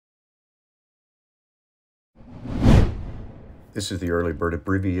This is the early bird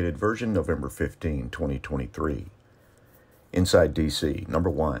abbreviated version, November 15, 2023. Inside D.C., number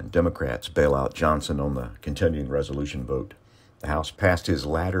 1, Democrats bail out Johnson on the continuing resolution vote. The House passed his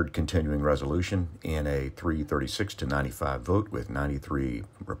laddered continuing resolution in a 336 to 95 vote, with 93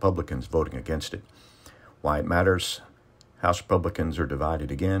 Republicans voting against it. Why it matters? House Republicans are divided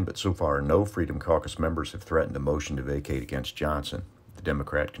again, but so far no Freedom Caucus members have threatened a motion to vacate against Johnson. The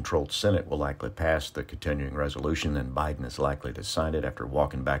Democrat-controlled Senate will likely pass the continuing resolution, and Biden is likely to sign it after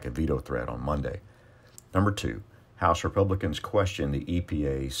walking back a veto threat on Monday. Number 2, House Republicans question the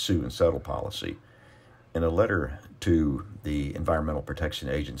EPA sue and settle policy. In a letter to the Environmental Protection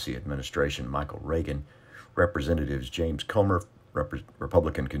Agency administration, Michael Reagan, Representatives James Comer,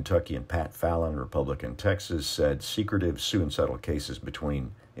 Republican Kentucky, and Pat Fallon, Republican Texas, said secretive sue and settle cases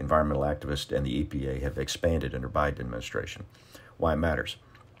between environmental activists and the EPA have expanded under Biden administration. Why it matters?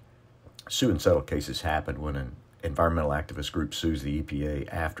 Sue and settle cases happen when an environmental activist group sues the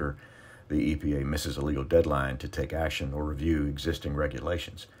EPA after the EPA misses a legal deadline to take action or review existing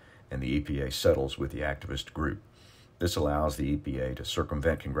regulations, and the EPA settles with the activist group. This allows the EPA to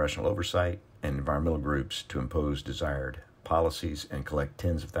circumvent congressional oversight and environmental groups to impose desired policies and collect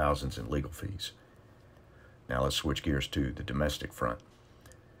tens of thousands in legal fees. Now let's switch gears to the domestic front.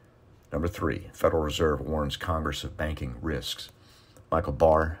 Number 3, Federal Reserve warns Congress of banking risks. Michael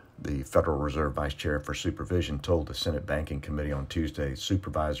Barr, the Federal Reserve Vice Chair for Supervision, told the Senate Banking Committee on Tuesday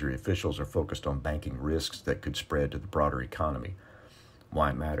supervisory officials are focused on banking risks that could spread to the broader economy. Why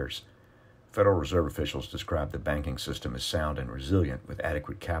it matters? Federal Reserve officials described the banking system as sound and resilient with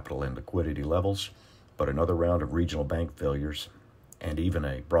adequate capital and liquidity levels, but another round of regional bank failures and even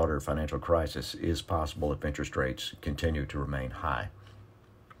a broader financial crisis is possible if interest rates continue to remain high.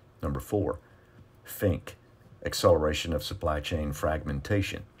 Number 4, FINK, acceleration of supply chain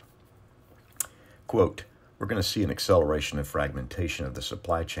fragmentation. Quote, we're going to see an acceleration of fragmentation of the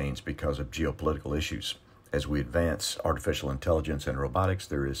supply chains because of geopolitical issues. As we advance artificial intelligence and robotics,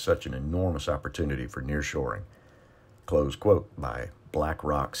 there is such an enormous opportunity for nearshoring. Close quote by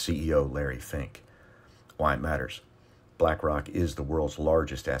BlackRock CEO Larry Fink. Why it matters? BlackRock is the world's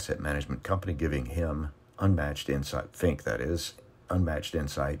largest asset management company, giving him unmatched insight, Fink that is, unmatched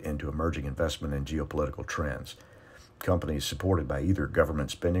insight into emerging investment and geopolitical trends. Companies supported by either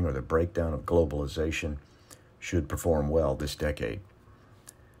government spending or the breakdown of globalization should perform well this decade.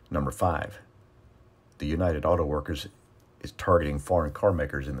 Number 5, the United Auto Workers is targeting foreign car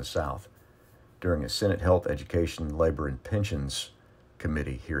makers in the South. During a Senate Health, Education, Labor, and Pensions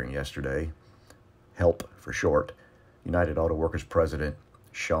Committee hearing yesterday, HELP for short, United Auto Workers President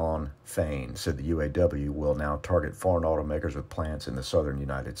Shawn Fain said the UAW will now target foreign automakers with plants in the southern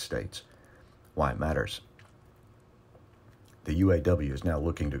United States. Why it matters? The UAW is now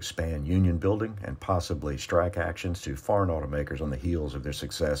looking to expand union building and possibly strike actions to foreign automakers on the heels of their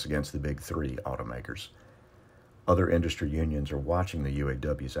success against the big 3 automakers. Other industry unions are watching the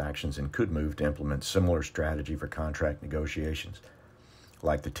UAW's actions and could move to implement similar strategy for contract negotiations,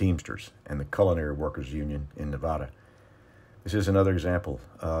 like the Teamsters and the Culinary Workers Union in Nevada. This is another example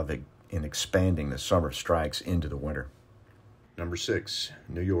of in expanding the summer strikes into the winter. Number 6,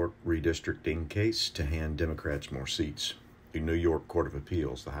 New York redistricting case to hand Democrats more seats. The New York Court of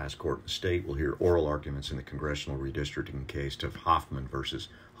Appeals, the highest court in the state, will hear oral arguments in the congressional redistricting case of Hoffman versus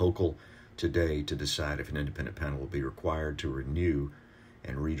Hochul today to decide if an independent panel will be required to renew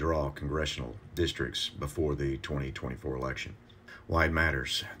and redraw congressional districts before the 2024 election. Why it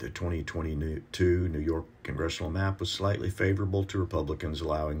matters. The 2022 New York congressional map was slightly favorable to Republicans,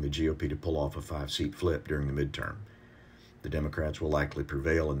 allowing the GOP to pull off a 5-seat flip during the midterm. The Democrats will likely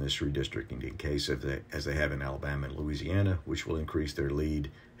prevail in this redistricting case as they have in Alabama and Louisiana, which will increase their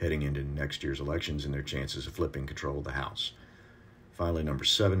lead heading into next year's elections and their chances of flipping control of the House. Finally, number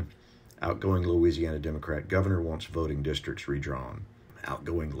 7, outgoing Louisiana Democrat governor wants voting districts redrawn.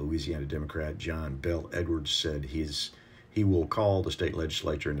 Outgoing Louisiana Democrat John Bel Edwards said he will call the state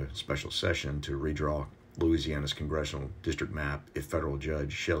legislature into special session to redraw Louisiana's congressional district map if federal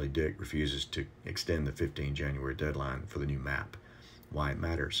judge Shelley Dick refuses to extend the 15 January deadline for the new map. Why it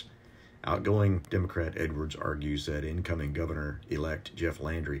matters. Outgoing Democrat Edwards argues that incoming governor-elect Jeff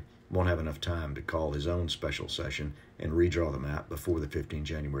Landry won't have enough time to call his own special session and redraw the map before the 15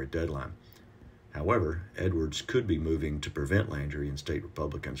 January deadline. However, Edwards could be moving to prevent Landry and state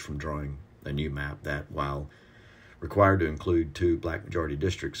Republicans from drawing a new map that, while required to include 2 black majority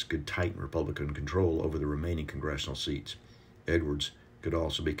districts, could tighten Republican control over the remaining congressional seats. Edwards could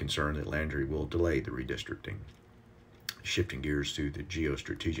also be concerned that Landry will delay the redistricting. Shifting gears to the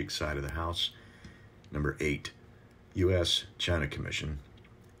geostrategic side of the House. Number 8, U.S.-China Commission.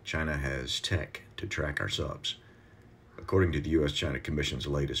 China has tech to track our subs. According to the U.S.-China Commission's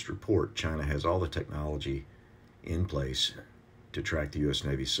latest report, China has all the technology in place to track the U.S.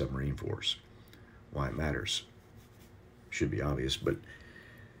 Navy's submarine force. Why it matters should be obvious, but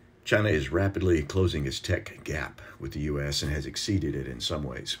China is rapidly closing its tech gap with the U.S. and has exceeded it in some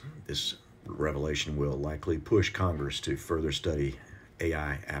ways. This revelation will likely push Congress to further study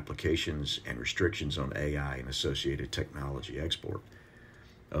AI applications and restrictions on AI and associated technology export.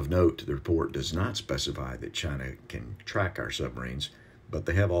 Of note, the report does not specify that China can track our submarines, but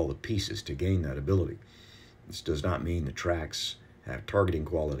they have all the pieces to gain that ability. This does not mean the tracks have targeting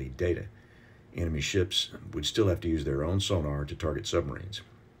quality data. Enemy ships would still have to use their own sonar to target submarines.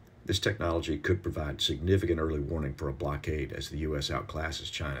 This technology could provide significant early warning for a blockade as the U.S. outclasses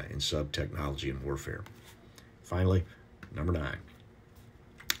China in sub-technology and warfare. Finally, number 9.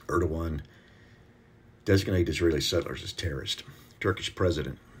 Erdogan designated Israeli settlers as terrorists. Turkish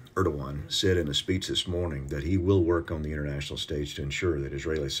President Erdogan said in a speech this morning that he will work on the international stage to ensure that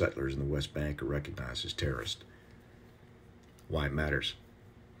Israeli settlers in the West Bank are recognized as terrorists. Why it matters.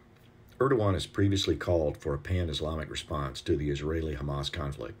 Erdogan has previously called for a pan-Islamic response to the Israeli-Hamas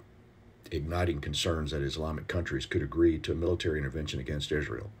conflict, igniting concerns that Islamic countries could agree to a military intervention against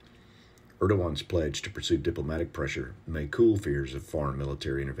Israel. Erdogan's pledge to pursue diplomatic pressure may cool fears of foreign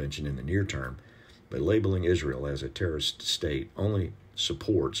military intervention in the near term, but labeling Israel as a terrorist state only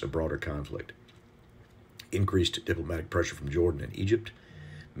supports a broader conflict. Increased diplomatic pressure from Jordan and Egypt,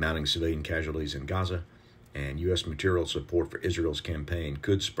 mounting civilian casualties in Gaza, and U.S. material support for Israel's campaign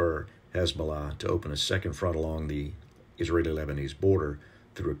could spur Hezbollah to open a second front along the Israeli-Lebanese border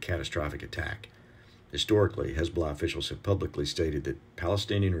through a catastrophic attack. Historically, Hezbollah officials have publicly stated that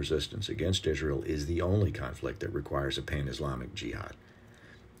Palestinian resistance against Israel is the only conflict that requires a pan-Islamic jihad.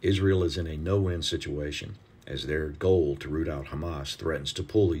 Israel is in a no-win situation, as their goal to root out Hamas threatens to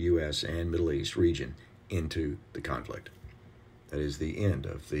pull the U.S. and Middle East region into the conflict. That is the end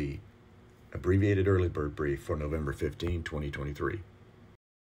of the abbreviated early bird brief for November 15, 2023.